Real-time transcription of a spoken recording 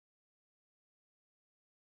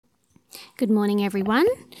Good morning, everyone.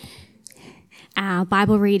 Our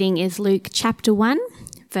Bible reading is Luke chapter 1,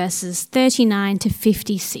 verses 39 to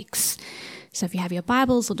 56. So if you have your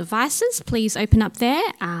Bibles or devices, please open up there.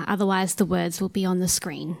 Otherwise, the words will be on the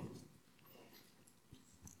screen.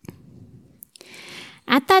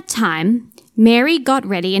 At that time, Mary got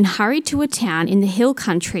ready and hurried to a town in the hill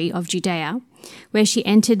country of Judea, where she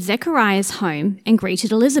entered Zechariah's home and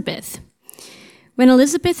greeted Elizabeth. When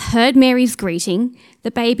Elizabeth heard Mary's greeting,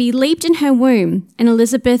 the baby leaped in her womb, and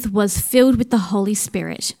Elizabeth was filled with the Holy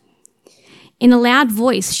Spirit. In a loud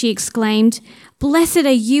voice, she exclaimed, "Blessed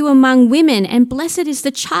are you among women, and blessed is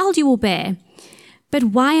the child you will bear. But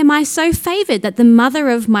why am I so favoured that the mother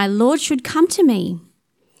of my Lord should come to me?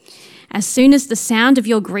 As soon as the sound of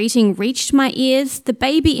your greeting reached my ears, the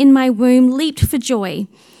baby in my womb leaped for joy.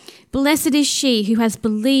 Blessed is she who has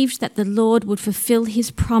believed that the Lord would fulfill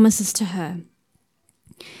his promises to her."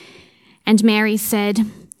 And Mary said,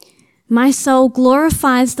 "My soul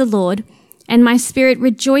glorifies the Lord, and my spirit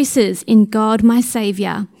rejoices in God my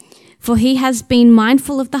Saviour, for he has been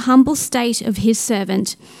mindful of the humble state of his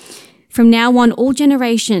servant. From now on all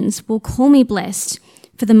generations will call me blessed,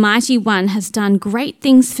 for the Mighty One has done great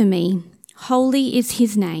things for me. Holy is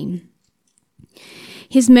his name.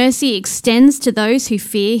 His mercy extends to those who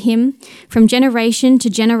fear him from generation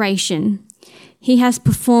to generation. He has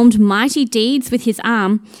performed mighty deeds with his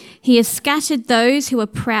arm. He has scattered those who are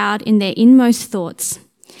proud in their inmost thoughts.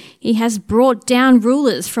 He has brought down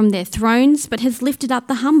rulers from their thrones, but has lifted up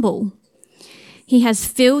the humble. He has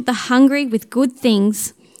filled the hungry with good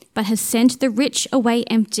things, but has sent the rich away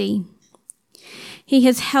empty. He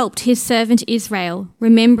has helped his servant Israel,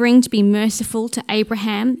 remembering to be merciful to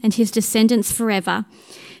Abraham and his descendants forever,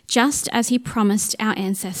 just as he promised our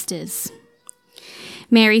ancestors."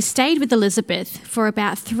 Mary stayed with Elizabeth for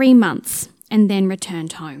about 3 months and then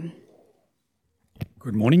returned home.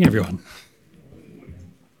 Good morning, everyone.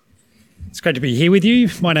 It's great to be here with you.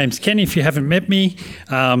 My name's Ken. If you haven't met me,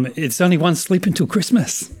 it's only one sleep until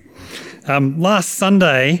Christmas. Last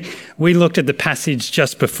Sunday, we looked at the passage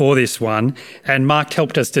just before this one, and Mark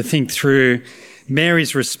helped us to think through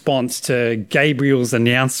Mary's response to Gabriel's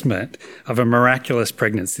announcement of a miraculous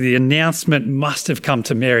pregnancy. The announcement must have come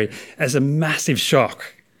to Mary as a massive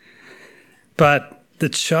shock. But the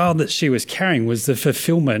child that she was carrying was the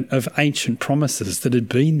fulfillment of ancient promises that had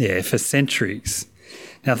been there for centuries.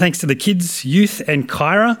 Now, thanks to the kids, youth and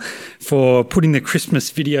Kyra for putting the Christmas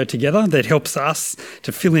video together that helps us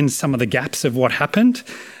to fill in some of the gaps of what happened,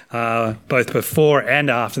 both before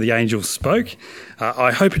and after the angel spoke.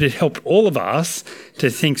 I hope it had helped all of us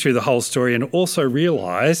to think through the whole story and also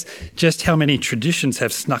realise just how many traditions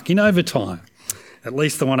have snuck in over time. At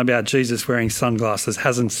least the one about Jesus wearing sunglasses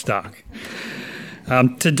hasn't stuck.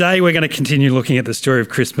 Today we're going to continue looking at the story of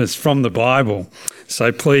Christmas from the Bible,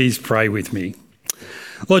 so please pray with me.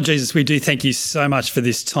 Lord Jesus, we do thank you so much for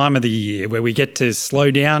this time of the year where we get to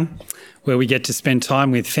slow down, where we get to spend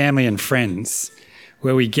time with family and friends,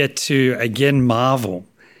 where we get to again marvel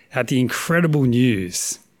at the incredible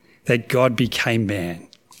news that God became man.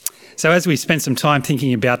 So as we spent some time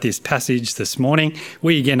thinking about this passage this morning,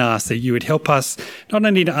 we again ask that you would help us not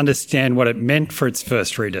only to understand what it meant for its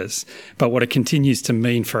first readers, but what it continues to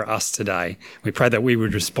mean for us today. We pray that we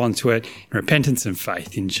would respond to it in repentance and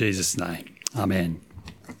faith in Jesus' name. Amen.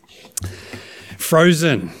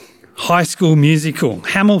 Frozen, High School Musical,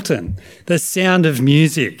 Hamilton, The Sound of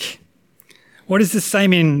Music. What is the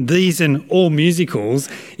same in these and all musicals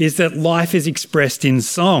is that life is expressed in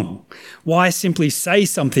song. Why simply say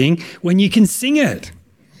something when you can sing it?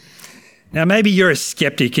 Now, maybe you're a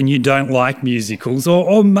skeptic and you don't like musicals,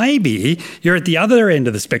 or maybe you're at the other end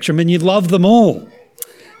of the spectrum and you love them all.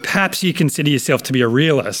 Perhaps you consider yourself to be a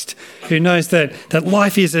realist who knows that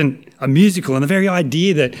life isn't a musical, and the very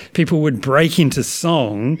idea that people would break into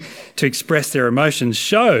song to express their emotions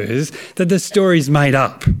shows that the story's made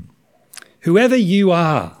up. Whoever you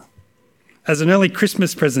are, as an early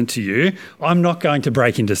Christmas present to you, I'm not going to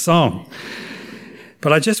break into song.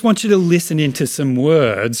 But I just want you to listen into some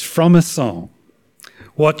words from a song.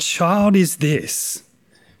 What child is this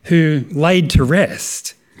who, laid to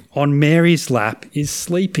rest, on Mary's lap is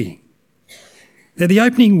sleeping? They're the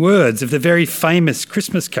opening words of the very famous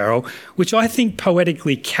Christmas carol, which I think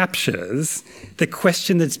poetically captures the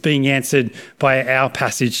question that's being answered by our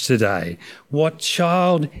passage today. What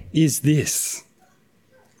child is this?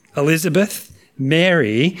 Elizabeth,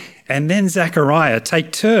 Mary, and then Zechariah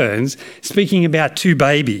take turns speaking about two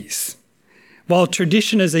babies, while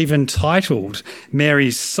tradition has even titled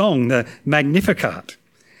Mary's song the Magnificat.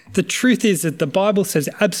 The truth is that the Bible says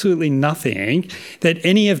absolutely nothing that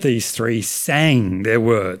any of these three sang their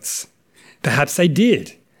words. Perhaps they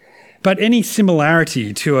did. But any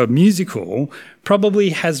similarity to a musical probably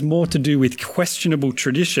has more to do with questionable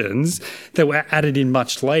traditions that were added in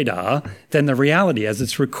much later than the reality as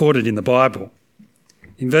it's recorded in the Bible.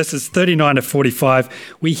 In verses 39 to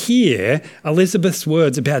 45, we hear Elizabeth's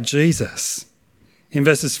words about Jesus. In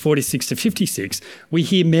verses 46 to 56, we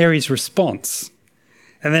hear Mary's response.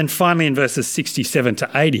 And then finally in verses 67 to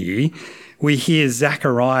 80, we hear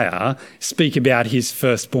Zechariah speak about his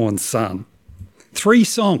firstborn son. 3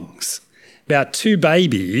 songs about 2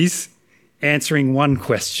 babies answering one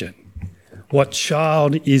question. What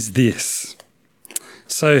child is this?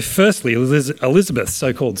 So firstly, Elizabeth's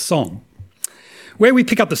so-called song. Where we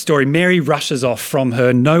pick up the story, Mary rushes off from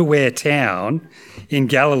her nowhere town in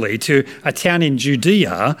Galilee to a town in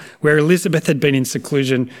Judea where Elizabeth had been in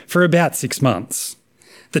seclusion for about 6 months.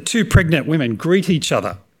 The 2 pregnant women greet each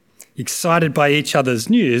other, excited by each other's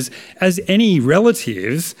news, as any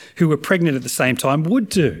relatives who were pregnant at the same time would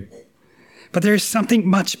do. But there is something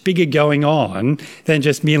much bigger going on than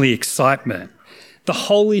just merely excitement. The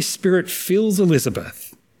Holy Spirit fills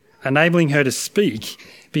Elizabeth, enabling her to speak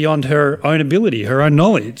beyond her own ability, her own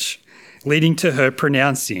knowledge, leading to her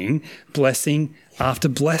pronouncing blessing after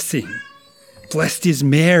blessing. Blessed is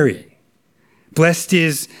Mary. Blessed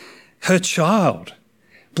is her child.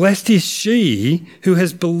 Blessed is she who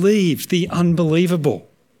has believed the unbelievable.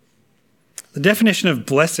 The definition of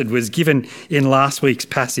blessed was given in last week's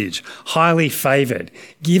passage, highly favoured,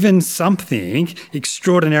 given something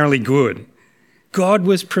extraordinarily good. God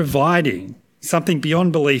was providing something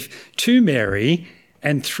beyond belief to Mary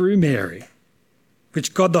and through Mary,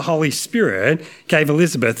 which God the Holy Spirit gave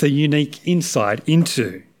Elizabeth a unique insight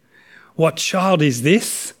into. What child is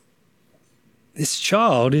this? This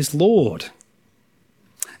child is Lord.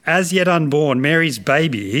 As yet unborn, Mary's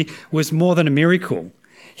baby was more than a miracle.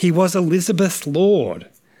 He was Elizabeth's Lord,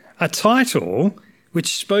 a title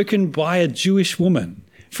which, spoken by a Jewish woman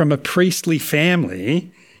from a priestly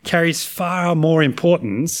family, carries far more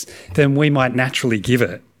importance than we might naturally give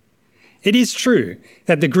it. It is true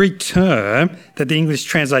that the Greek term that the English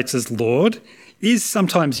translates as Lord is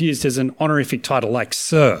sometimes used as an honorific title like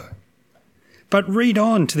Sir. But read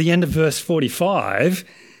on to the end of verse 45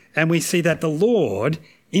 and we see that the Lord,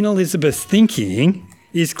 in Elizabeth's thinking,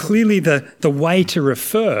 is clearly the way to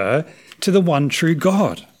refer to the one true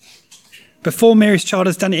God. Before Mary's child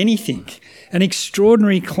has done anything, an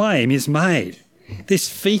extraordinary claim is made. This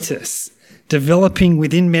fetus developing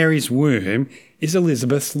within Mary's womb is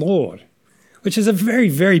Elizabeth's Lord, which is a very,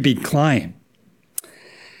 very big claim.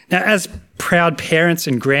 Now, as proud parents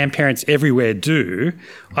and grandparents everywhere do,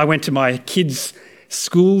 I went to my kids'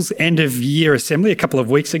 school's end-of-year assembly a couple of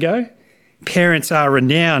weeks ago. Parents are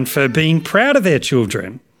renowned for being proud of their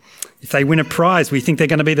children. If they win a prize, we think they're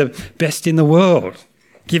going to be the best in the world.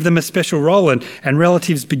 Give them a special role and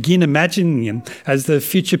relatives begin imagining them as the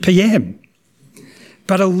future PM.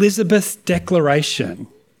 But Elizabeth's declaration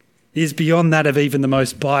is beyond that of even the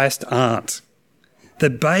most biased aunt. The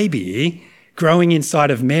baby growing inside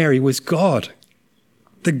of Mary was God.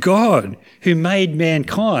 The God who made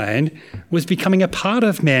mankind was becoming a part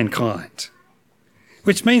of mankind.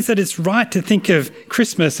 Which means that it's right to think of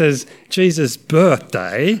Christmas as Jesus'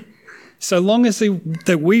 birthday, so long as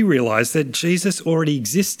that we realise that Jesus already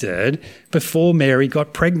existed before Mary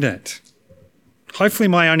got pregnant. Hopefully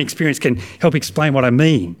my own experience can help explain what I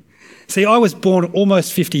mean. See, I was born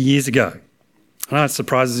almost 50 years ago. I know it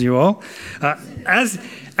surprises you all.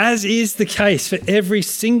 As is the case for every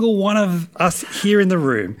single one of us here in the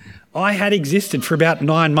room, I had existed for about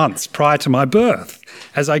 9 months prior to my birth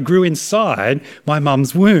as I grew inside my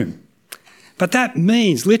mum's womb. But that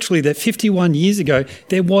means literally that 51 years ago,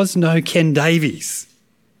 there was no Ken Davies.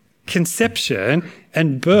 Conception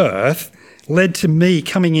and birth led to me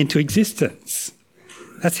coming into existence.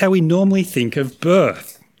 That's how we normally think of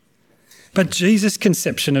birth. But Jesus'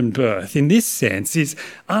 conception and birth, in this sense, is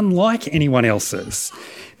unlike anyone else's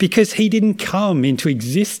because he didn't come into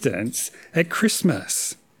existence at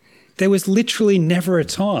Christmas. There was literally never a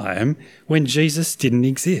time when Jesus didn't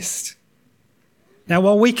exist. Now,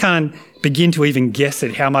 while we can't begin to even guess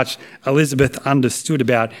at how much Elizabeth understood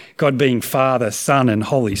about God being Father, Son, and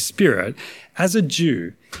Holy Spirit, as a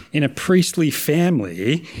Jew in a priestly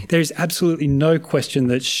family, there is absolutely no question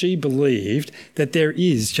that she believed that there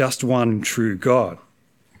is just one true God.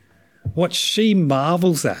 What she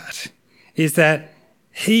marvels at is that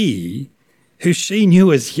he, who she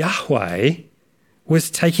knew as Yahweh,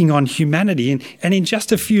 was taking on humanity, and in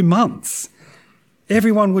just a few months,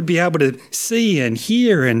 everyone would be able to see and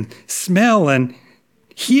hear and smell and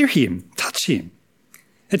hear him, touch him.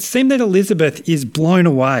 It seemed that Elizabeth is blown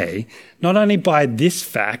away not only by this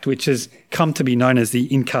fact, which has come to be known as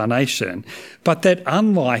the incarnation, but that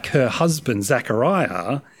unlike her husband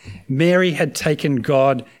Zechariah, Mary had taken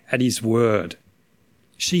God at his word.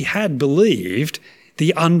 She had believed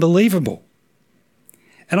the unbelievable.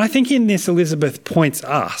 And I think in this, Elizabeth points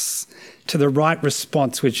us to the right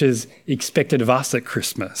response which is expected of us at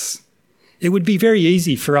Christmas. It would be very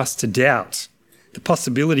easy for us to doubt the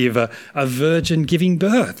possibility of a virgin giving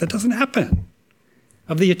birth. That doesn't happen.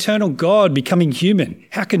 Of the eternal God becoming human.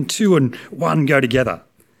 How can two and one go together?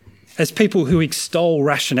 As people who extol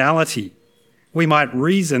rationality, we might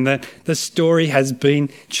reason that the story has been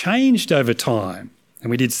changed over time. And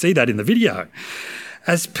we did see that in the video.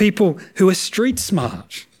 As people who are street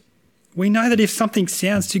smart, we know that if something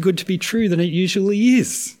sounds too good to be true, then it usually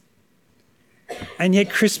is. And yet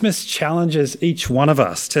Christmas challenges each one of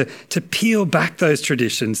us to peel back those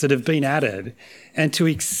traditions that have been added and to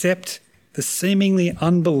accept the seemingly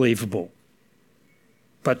unbelievable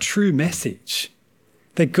but true message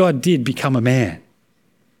that God did become a man.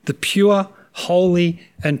 The pure, holy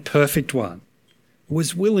and perfect one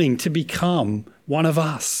was willing to become one of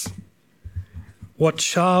us. What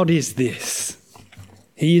child is this?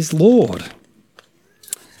 He is Lord.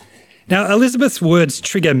 Now, Elizabeth's words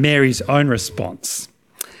trigger Mary's own response.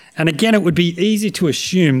 And again, it would be easy to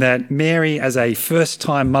assume that Mary, as a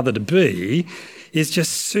first-time mother-to-be, is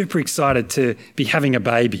just super excited to be having a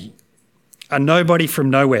baby. A nobody from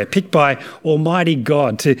nowhere, picked by Almighty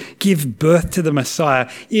God to give birth to the Messiah,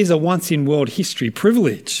 is a once-in-world history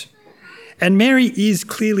privilege. And Mary is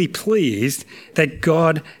clearly pleased that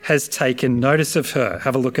God has taken notice of her.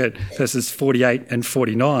 Have a look at verses 48 and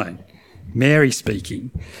 49. Mary speaking,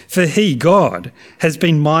 "For he, God, has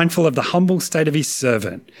been mindful of the humble state of his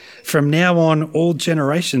servant. From now on, all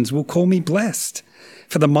generations will call me blessed.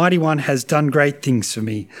 For the Mighty One has done great things for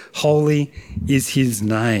me. Holy is his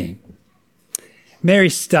name." Mary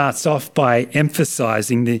starts off by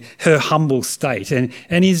emphasising her humble state and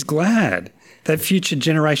is glad that future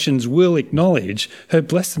generations will acknowledge her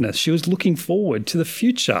blessedness. She was looking forward to the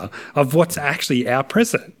future of what's actually our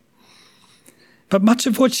present. But much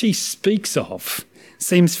of what she speaks of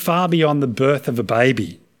seems far beyond the birth of a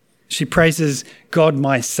baby. She praises God,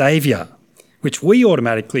 my Saviour, which we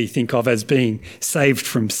automatically think of as being saved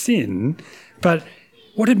from sin. But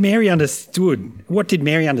what did Mary understand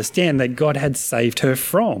that God had saved her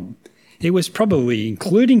from? It was probably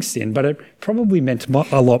including sin, but it probably meant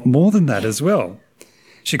a lot more than that as well.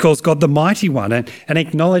 She calls God the Mighty One and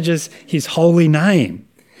acknowledges his holy name.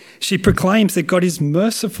 She proclaims that God is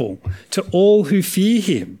merciful to all who fear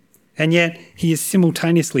him, and yet he is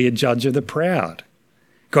simultaneously a judge of the proud.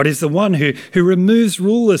 God is the one who removes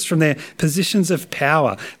rulers from their positions of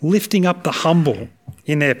power, lifting up the humble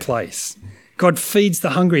in their place. God feeds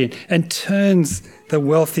the hungry and turns the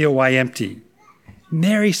wealthy away empty.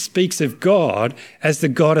 Mary speaks of God as the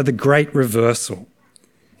God of the great reversal.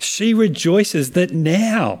 She rejoices that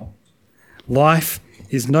now life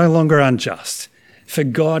is no longer unjust, for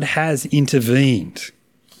God has intervened.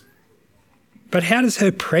 But how does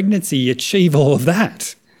her pregnancy achieve all of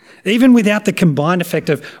that? Even without the combined effect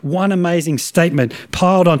of one amazing statement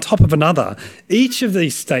piled on top of another, each of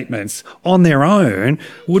these statements on their own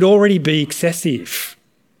would already be excessive.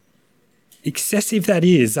 Excessive, that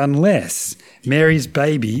is, unless Mary's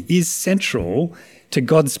baby is central to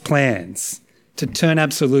God's plans to turn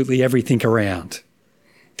absolutely everything around.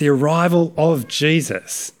 The arrival of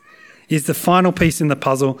Jesus is the final piece in the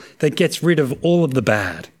puzzle that gets rid of all of the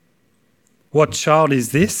bad. What child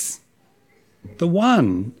is this? The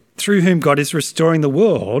one through whom God is restoring the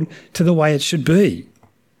world to the way it should be.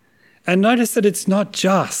 And notice that it's not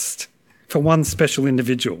just for one special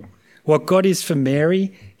individual. What God is for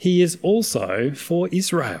Mary, he is also for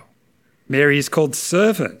Israel. Mary is called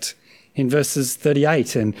servant in verses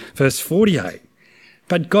 38 and verse 48.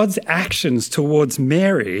 But God's actions towards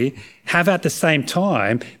Mary have at the same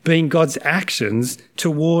time been God's actions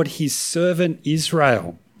toward his servant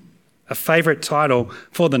Israel, a favourite title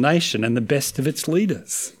for the nation and the best of its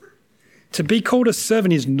leaders. To be called a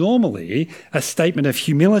servant is normally a statement of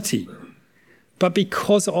humility, but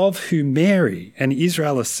because of who Mary and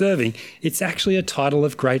Israel are serving, it's actually a title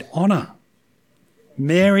of great honour.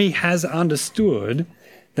 Mary has understood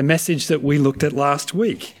the message that we looked at last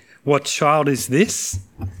week. What child is this?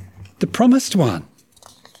 The promised one.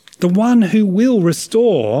 The one who will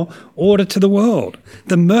restore order to the world.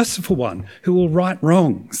 The merciful one who will right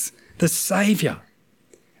wrongs. The Saviour.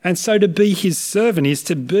 And so to be his servant is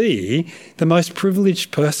to be the most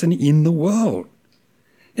privileged person in the world.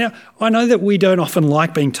 Now, I know that we don't often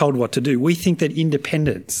like being told what to do. We think that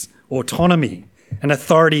independence, autonomy, and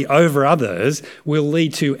authority over others will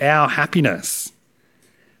lead to our happiness.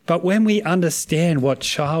 But when we understand what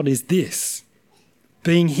child is this,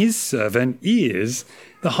 being his servant is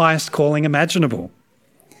the highest calling imaginable.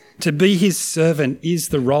 To be his servant is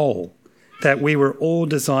the role that we were all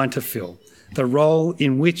designed to fill, the role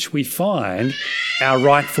in which we find our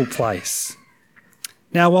rightful place.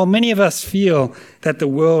 Now, while many of us feel that the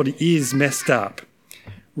world is messed up,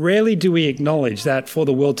 rarely do we acknowledge that for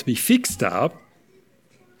the world to be fixed up,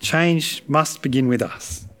 change must begin with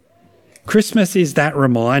us. Christmas is that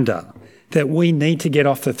reminder that we need to get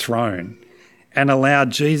off the throne and allow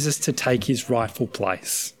Jesus to take his rightful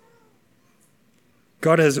place.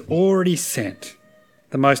 God has already sent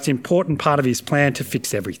the most important part of his plan to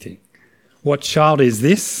fix everything. What child is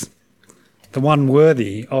this? The one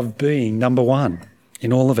worthy of being number one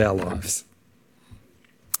in all of our lives.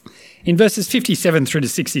 In verses 57 through to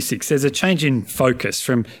 66, there's a change in focus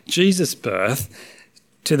from Jesus' birth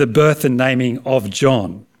to the birth and naming of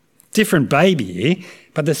John. Different baby,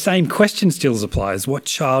 but the same question still applies. What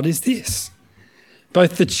child is this?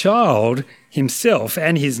 Both the child himself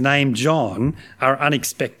and his name John are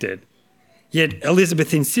unexpected. Yet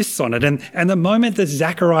Elizabeth insists on it. And the moment that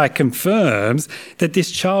Zechariah confirms that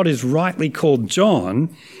this child is rightly called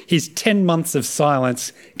John, his 10 months of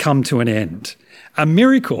silence come to an end. A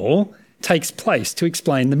miracle takes place to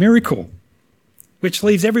explain the miracle, which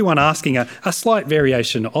leaves everyone asking a slight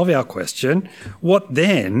variation of our question: what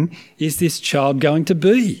then is this child going to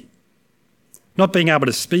be? Not being able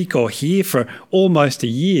to speak or hear for almost a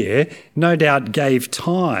year no doubt gave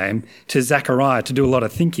time to Zechariah to do a lot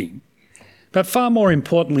of thinking. But far more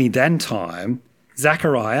importantly than time,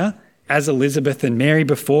 Zechariah, as Elizabeth and Mary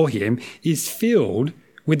before him, is filled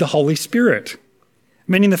with the Holy Spirit.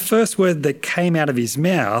 Meaning the first word that came out of his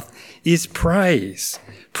mouth is praise.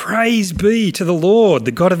 Praise be to the Lord,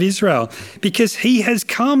 the God of Israel, because he has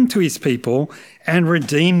come to his people and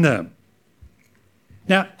redeemed them.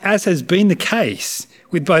 Now, as has been the case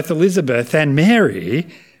with both Elizabeth and Mary,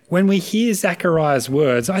 when we hear Zechariah's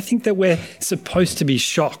words, I think that we're supposed to be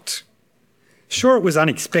shocked. Sure, it was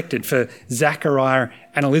unexpected for Zechariah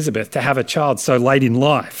and Elizabeth to have a child so late in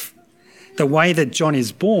life. The way that John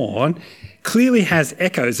is born clearly has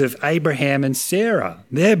echoes of Abraham and Sarah,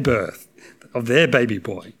 their birth of their baby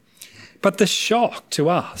boy. But the shock to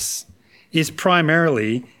us is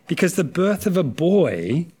primarily because the birth of a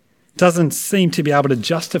boy doesn't seem to be able to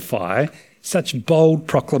justify such bold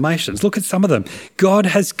proclamations. Look at some of them. God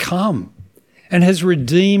has come and has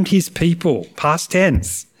redeemed his people, past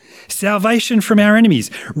tense. Salvation from our enemies,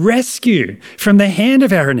 rescue from the hand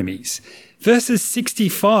of our enemies. Verses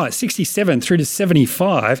 67 through to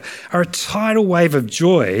 75 are a tidal wave of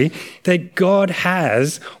joy that God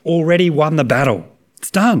has already won the battle. It's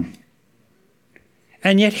done.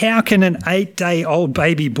 And yet how can an 8-day-old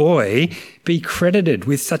baby boy be credited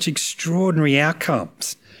with such extraordinary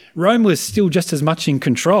outcomes? Rome was still just as much in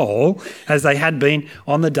control as they had been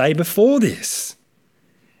on the day before this.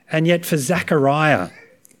 And yet for Zechariah,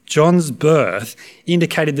 John's birth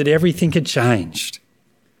indicated that everything had changed.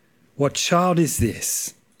 What child is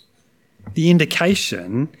this? The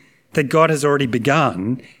indication that God has already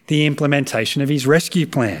begun the implementation of his rescue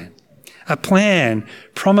plan, a plan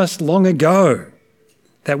promised long ago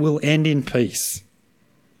that will end in peace.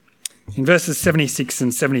 In verses 76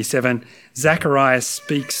 and 77, Zechariah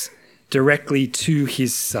speaks directly to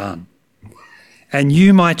his son. And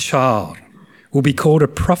you, my child, will be called a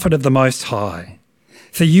prophet of the Most High.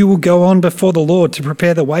 For you will go on before the Lord to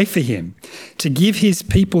prepare the way for him, to give his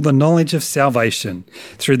people the knowledge of salvation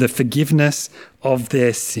through the forgiveness of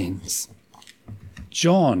their sins.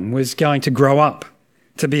 John was going to grow up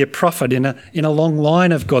to be a prophet in a long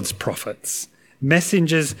line of God's prophets,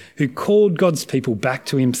 messengers who called God's people back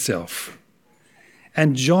to himself.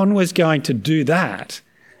 And John was going to do that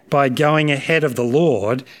by going ahead of the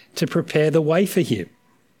Lord to prepare the way for him.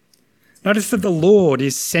 Notice that the Lord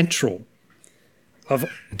is central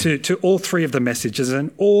to all three of the messages,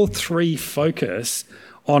 and all three focus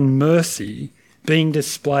on mercy being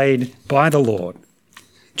displayed by the Lord.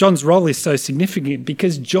 John's role is so significant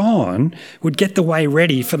because John would get the way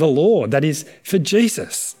ready for the Lord, that is, for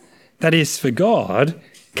Jesus, that is, for God,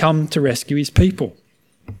 come to rescue his people.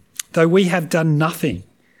 Though we have done nothing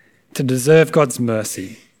to deserve God's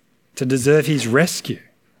mercy, to deserve his rescue,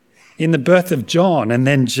 in the birth of John and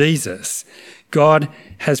then Jesus, God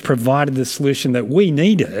has provided the solution that we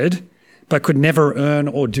needed but could never earn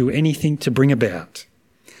or do anything to bring about.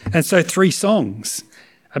 And so 3 songs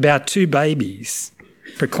about 2 babies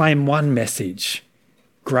proclaim one message: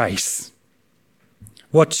 grace.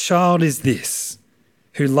 What child is this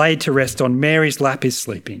who laid to rest on Mary's lap is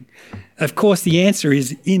sleeping? Of course, the answer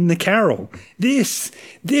is in the carol. This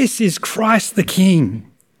is Christ the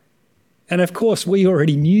King. And of course, we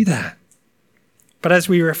already knew that. But as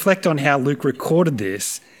we reflect on how Luke recorded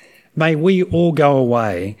this, may we all go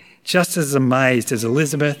away just as amazed as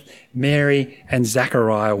Elizabeth, Mary, and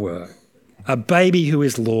Zechariah were. A baby who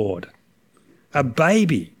is Lord. A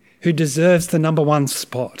baby who deserves the number one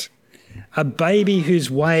spot. A baby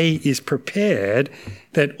whose way is prepared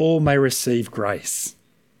that all may receive grace.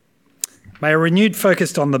 May a renewed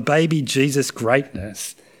focus on the baby Jesus'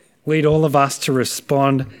 greatness lead all of us to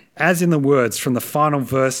respond as in the words from the final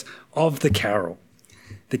verse of the carol.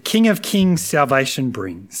 The King of Kings salvation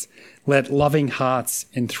brings. Let loving hearts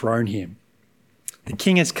enthrone him. The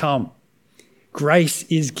King has come. Grace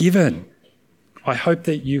is given. I hope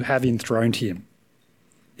that you have enthroned him.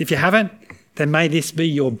 If you haven't, then may this be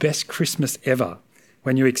your best Christmas ever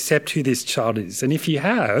when you accept who this child is. And if you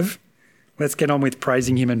have, let's get on with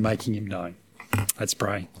praising him and making him known. Let's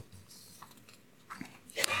pray.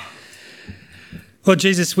 Lord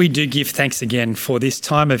Jesus, we do give thanks again for this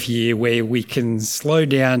time of year where we can slow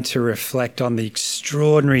down to reflect on the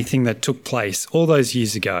extraordinary thing that took place all those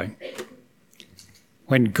years ago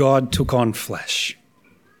when God took on flesh.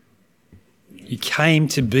 He came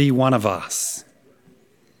to be one of us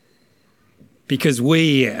because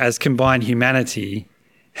we, as combined humanity,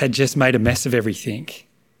 had just made a mess of everything.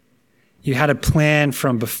 You had a plan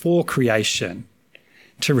from before creation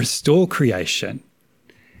to restore creation,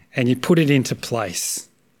 and you put it into place.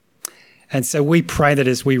 And so we pray that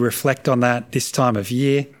as we reflect on that this time of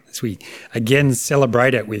year, as we again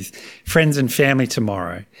celebrate it with friends and family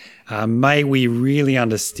tomorrow, may we really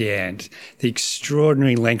understand the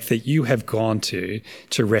extraordinary length that you have gone to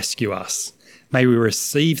rescue us. May we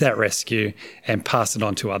receive that rescue and pass it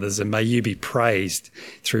on to others, and may you be praised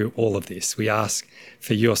through all of this. We ask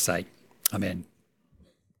for your sake. Amen.